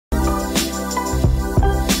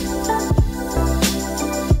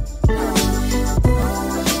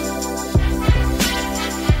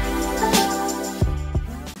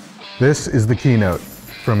This is the Key Note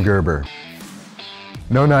from Gerber.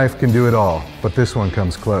 No knife can do it all, but this one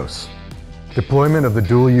comes close. Deployment of the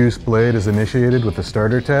dual-use blade is initiated with the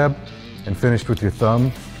starter tab and finished with your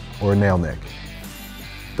thumb or nail nick.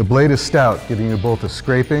 The blade is stout, giving you both a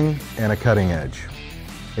scraping and a cutting edge.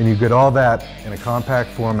 And you get all that in a compact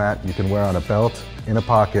format you can wear on a belt, in a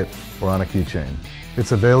pocket, or on a keychain.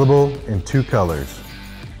 It's available in 2 colors.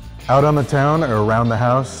 Out on the town or around the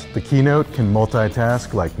house, the Key Note can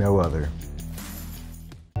multitask like no other.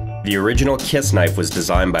 The original Kiss knife was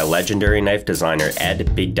designed by legendary knife designer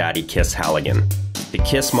Ed Big Daddy Kiss Halligan. The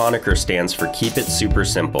Kiss moniker stands for Keep It Super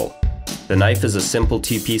Simple. The knife is a simple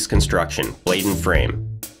 2-piece construction, blade and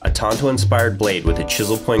frame. A Tonto-inspired blade with a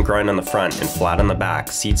chisel point grind on the front and flat on the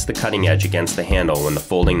back seats the cutting edge against the handle when the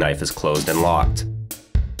folding knife is closed and locked.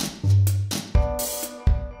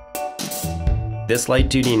 This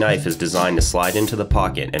light-duty knife is designed to slide into the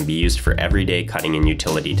pocket and be used for everyday cutting and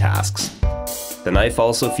utility tasks. The knife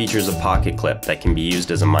also features a pocket clip that can be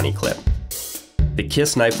used as a money clip. The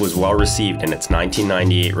Kiss knife was well received in its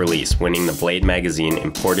 1998 release, winning the Blade Magazine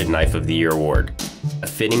Imported Knife of the Year award, a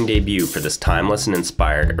fitting debut for this timeless and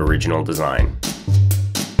inspired original design.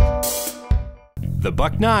 The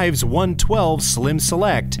Buck Knives 112 Slim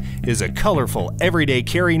Select is a colorful everyday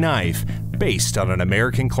carry knife based on an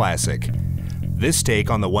American classic. This take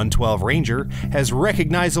on the 112 Ranger has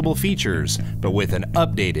recognizable features, but with an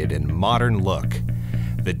updated and modern look.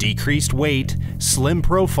 The decreased weight, slim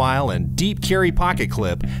profile, and deep carry pocket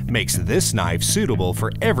clip makes this knife suitable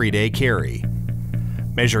for everyday carry.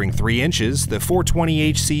 Measuring 3 inches, the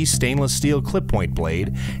 420HC stainless steel clip point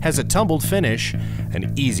blade has a tumbled finish,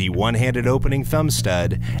 an easy one-handed opening thumb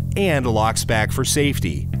stud, and locks back for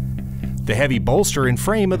safety. The heavy bolster and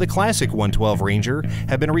frame of the classic 112 Ranger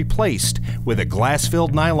have been replaced with a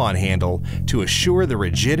glass-filled nylon handle to assure the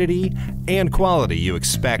rigidity and quality you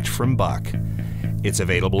expect from Buck. It's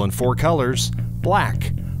available in 4 colors: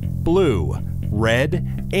 black, blue,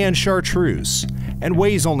 red, and chartreuse, and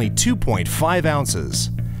weighs only 2.5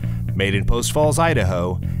 ounces. Made in Post Falls,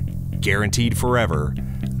 Idaho, guaranteed forever,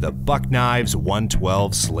 the Buck Knives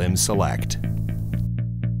 112 Slim Select.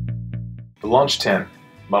 The Launch 10.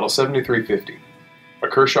 Model 7350, a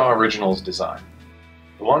Kershaw Originals design.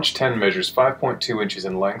 The Launch 10 measures 5.2 inches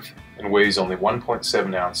in length and weighs only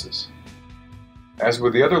 1.7 ounces. As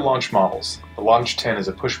with the other Launch models, the Launch 10 is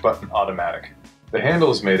a push-button automatic. The handle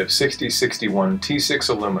is made of 6061 T6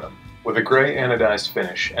 aluminum with a gray anodized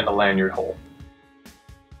finish and a lanyard hole.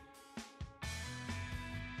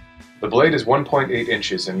 The blade is 1.8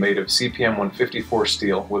 inches and made of CPM 154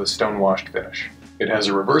 steel with a stone-washed finish. It has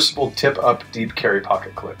a reversible tip-up deep carry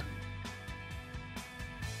pocket clip.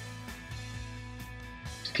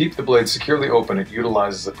 To keep the blade securely open, it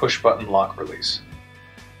utilizes a push-button lock release.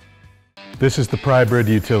 This is the Prybrid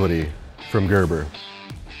Utility from Gerber.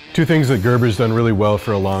 2 things that Gerber's done really well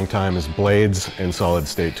for a long time is blades and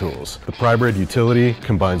solid-state tools. The Prybrid Utility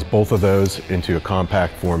combines both of those into a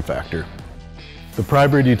compact form factor. The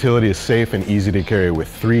Prybrid Utility is safe and easy to carry with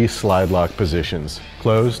 3 slide lock positions: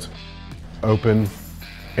 closed, open,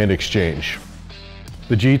 and exchange.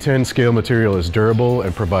 The G10 scale material is durable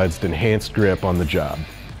and provides enhanced grip on the job.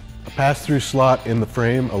 A pass-through slot in the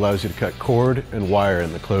frame allows you to cut cord and wire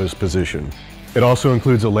in the closed position. It also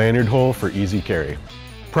includes a lanyard hole for easy carry.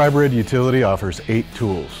 Prybrid Utility offers 8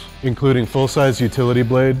 tools, including full-size utility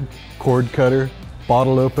blade, cord cutter,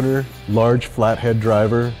 bottle opener, large flathead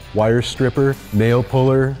driver, wire stripper, nail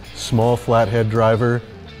puller, small flathead driver,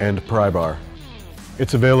 and pry bar.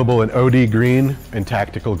 It's available in OD green and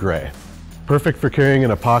tactical gray. Perfect for carrying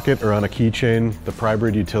in a pocket or on a keychain, the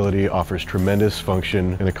Prybrid Utility offers tremendous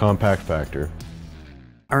function and a compact factor.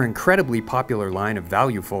 Our incredibly popular line of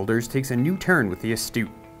value folders takes a new turn with the Astute.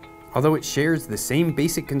 Although it shares the same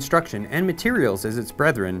basic construction and materials as its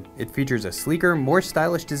brethren, it features a sleeker, more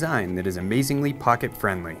stylish design that is amazingly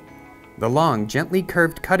pocket-friendly. The long, gently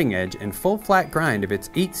curved cutting edge and full flat grind of its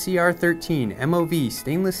 8CR13 MOV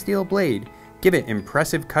stainless steel blade give it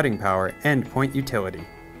impressive cutting power and point utility.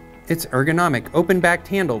 Its ergonomic open-backed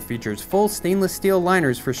handle features full stainless steel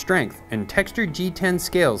liners for strength and textured G10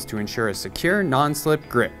 scales to ensure a secure, non-slip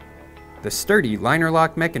grip. The sturdy liner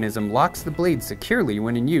lock mechanism locks the blade securely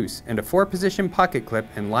when in use, and a 4-position pocket clip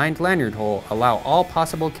and lined lanyard hole allow all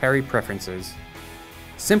possible carry preferences.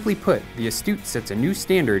 Simply put, the Astute sets a new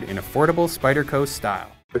standard in affordable Spyderco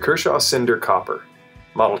style. The Kershaw Cinder Copper,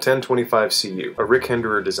 Model 1025CU, a Rick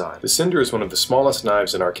Henderer design. The Cinder is one of the smallest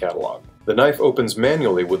knives in our catalog. The knife opens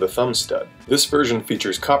manually with a thumb stud. This version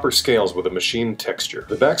features copper scales with a machined texture.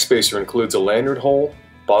 The backspacer includes a lanyard hole,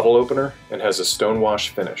 bottle opener, and has a stonewash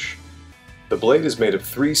finish. The blade is made of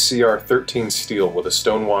 3CR13 steel with a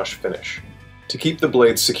stonewash finish. To keep the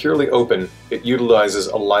blade securely open, it utilizes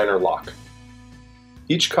a liner lock.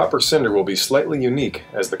 Each copper cinder will be slightly unique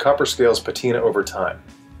as the copper scales patina over time.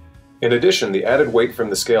 In addition, the added weight from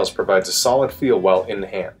the scales provides a solid feel while in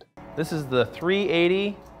hand. This is the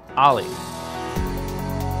 380 Ollie.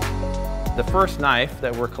 The first knife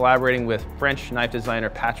that we're collaborating with French knife designer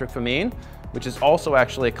Patrick Famine, which is also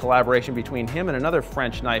actually a collaboration between him and another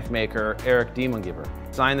French knife maker, Eric Demongiver.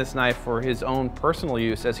 Designed this knife for his own personal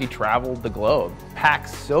use as he traveled the globe.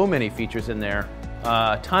 Packs so many features in there,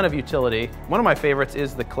 a ton of utility. One of my favorites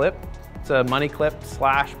is the clip. It's a money clip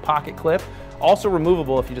 / pocket clip. Also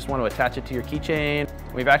removable if you just want to attach it to your keychain.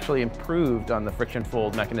 We've actually improved on the friction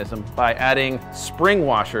fold mechanism by adding spring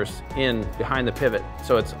washers in behind the pivot,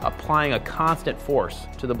 so it's applying a constant force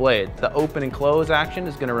to the blade. The open and close action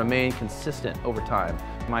is going to remain consistent over time.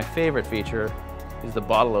 My favorite feature is the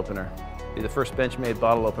bottle opener. Be the first Benchmade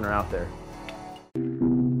bottle opener out there.